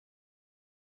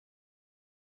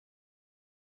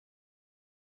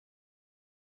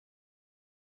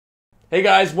Hey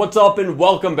guys, what's up and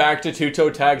welcome back to Toe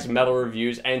Tags Metal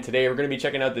Reviews, and today we're going to be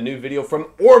checking out the new video from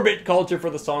Orbit Culture for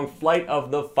the song Flight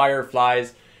of the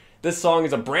Fireflies. This song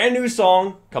is a brand new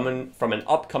song coming from an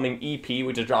upcoming EP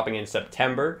which is dropping in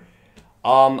September.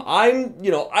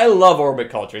 I love Orbit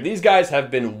Culture. These guys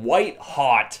have been white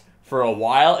hot for a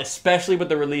while, especially with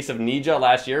the release of Nija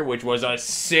last year, which was a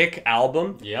sick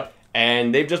album. Yep.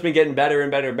 And they've just been getting better and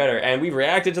better and better. And we've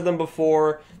reacted to them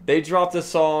before. They dropped a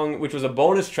song, which was a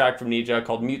bonus track from Nija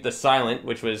called Mute the Silent,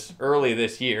 which was early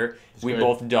this year. We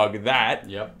both dug that.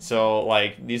 Yep. So,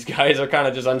 like, these guys are kind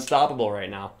of just unstoppable right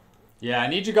now. Yeah,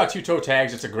 Nija got 2 toe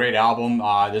tags. It's a great album.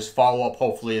 This follow-up,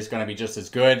 hopefully, is going to be just as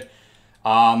good.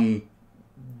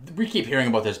 We keep hearing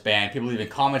about this band. People leaving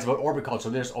comments about Orbit Culture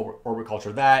this, Orbit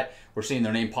Culture that. We're seeing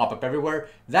their name pop up everywhere.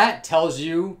 That tells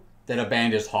you that a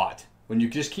band is hot. When you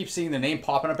just keep seeing the name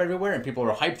popping up everywhere and people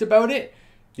are hyped about it,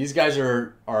 these guys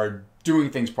are doing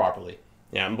things properly.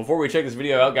 Yeah, and before we check this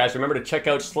video out, guys, remember to check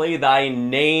out Slay Thy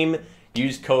Name.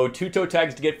 Use code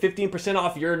 2TOETAGS to get 15%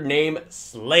 off your name,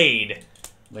 Slayed.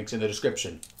 Links in the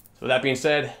description. So with that being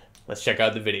said, let's check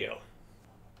out the video.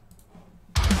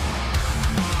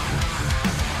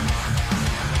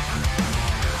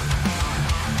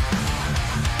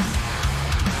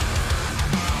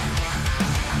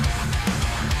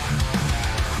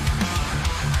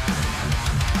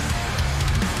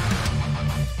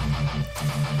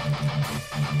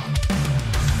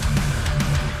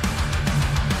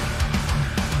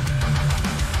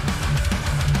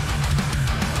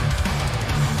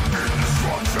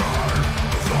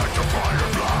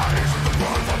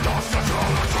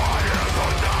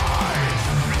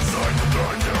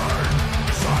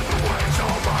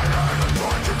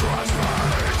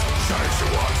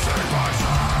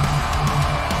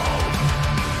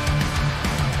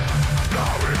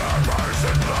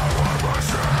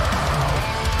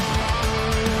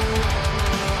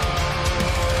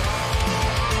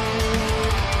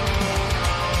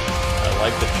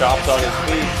 Like the chops on his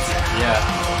feet.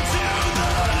 Yeah.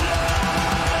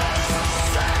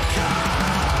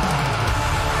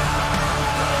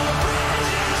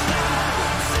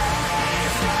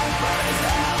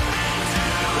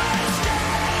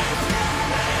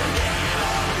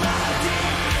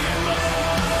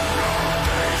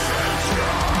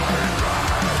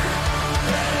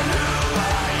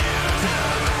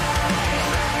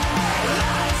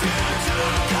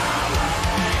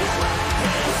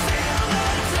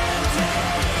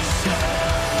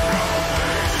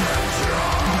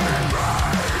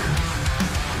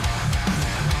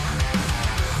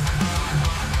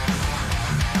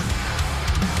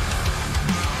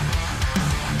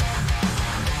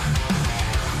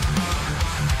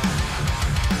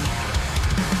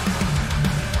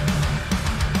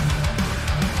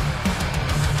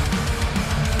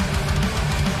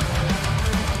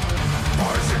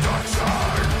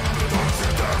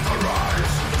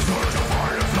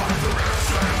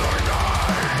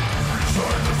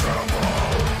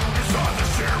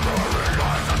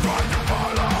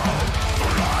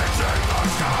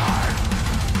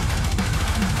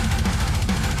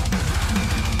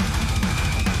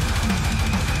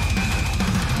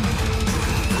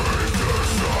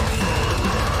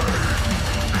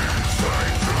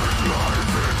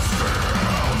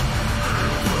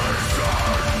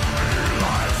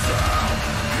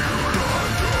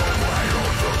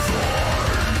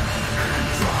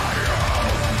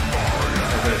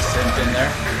 In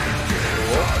there.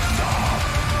 Cool.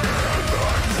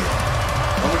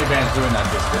 How many bands doing that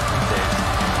these days?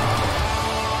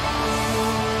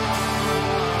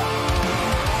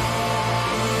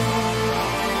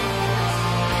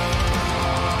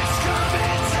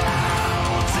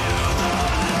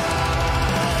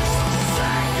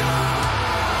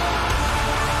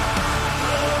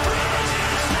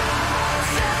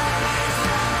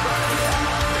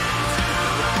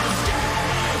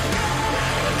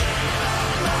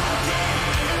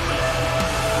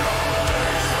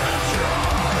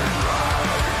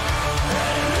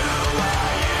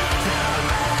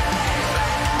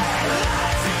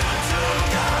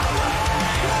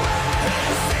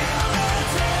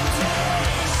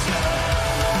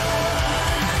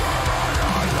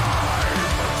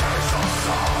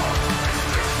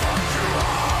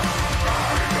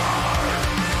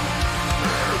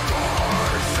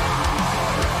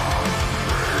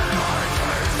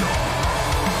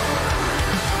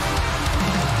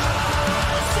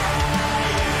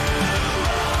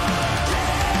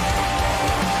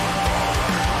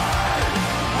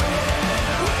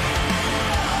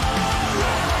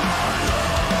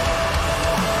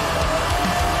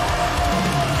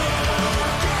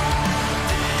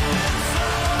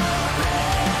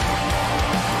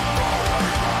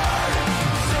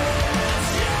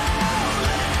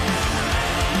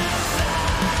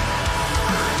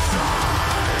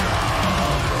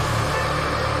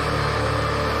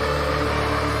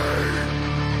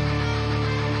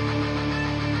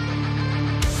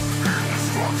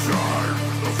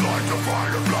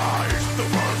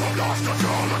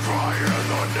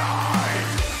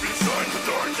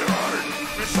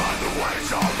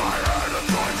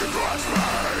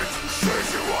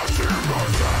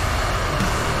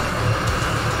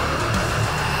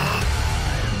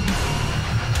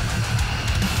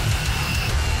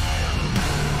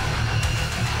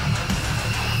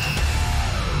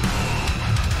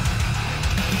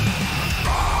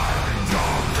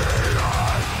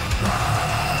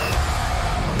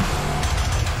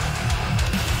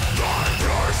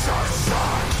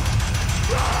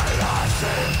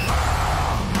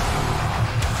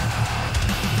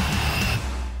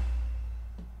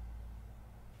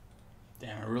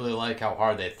 How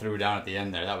hard they threw down at the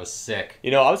end there. That was sick.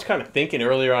 You know, I was kind of thinking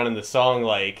earlier on in the song,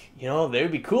 like, you know, they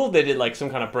would be cool if they did like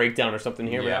some kind of breakdown or something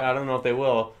here, but I don't know if they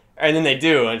will. And then they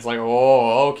do, and it's like,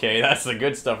 oh, okay, that's the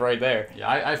good stuff right there. Yeah,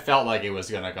 I felt like it was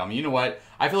going to come. You know what?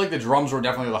 I feel like the drums were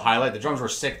definitely the highlight. The drums were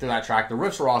sick through that track. The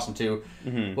riffs were awesome, too.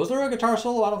 Mm-hmm. Was there a guitar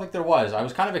solo? I don't think there was. I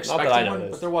was kind of expecting one,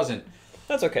 but there wasn't.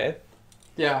 That's okay.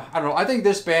 Yeah, I don't know. I think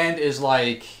this band is,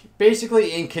 like,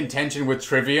 basically in contention with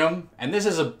Trivium, and this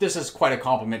is quite a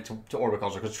compliment to Orbit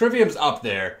Culture, because Trivium's up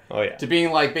there to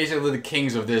being, like, basically the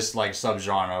kings of this, like,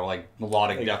 subgenre, like,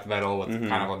 melodic death metal with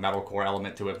kind of a metalcore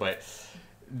element to it, but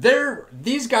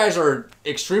these guys are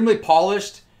extremely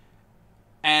polished,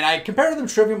 and I compare them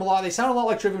to Trivium a lot. They sound a lot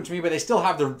like Trivium to me, but they still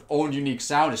have their own unique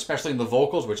sound, especially in the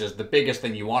vocals, which is the biggest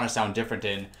thing you want to sound different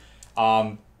in.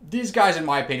 These guys, in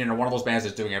my opinion, are one of those bands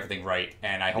that's doing everything right,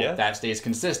 and I hope that stays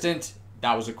consistent.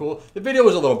 That was cool. The video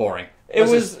was a little boring. It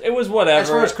was whatever. As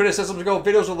far as criticisms go,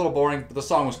 videos were a little boring, but the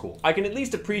song was cool. I can at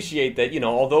least appreciate that, you know,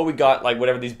 although we got like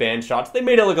whatever these band shots, they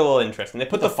made it look a little interesting. They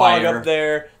put the fog up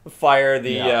there, the fire,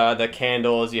 the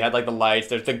candles, you had like the lights,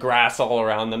 there's the grass all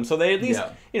around them. So they at least,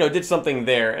 you know, did something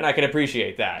there, and I can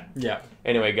appreciate that. Yeah.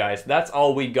 Anyway, guys, that's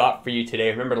all we got for you today.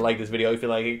 Remember to like this video if you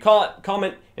like it.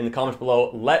 Comment in the comments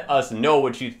below. Let us know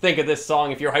what you think of this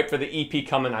song. If you're hyped for the EP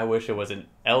coming, I wish it was an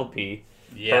LP,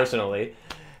 personally.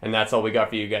 And that's all we got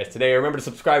for you guys today. Remember to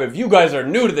subscribe if you guys are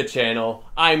new to the channel.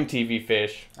 I'm TV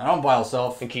Fish. And I'm Vile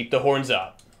Self. And keep the horns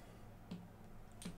up.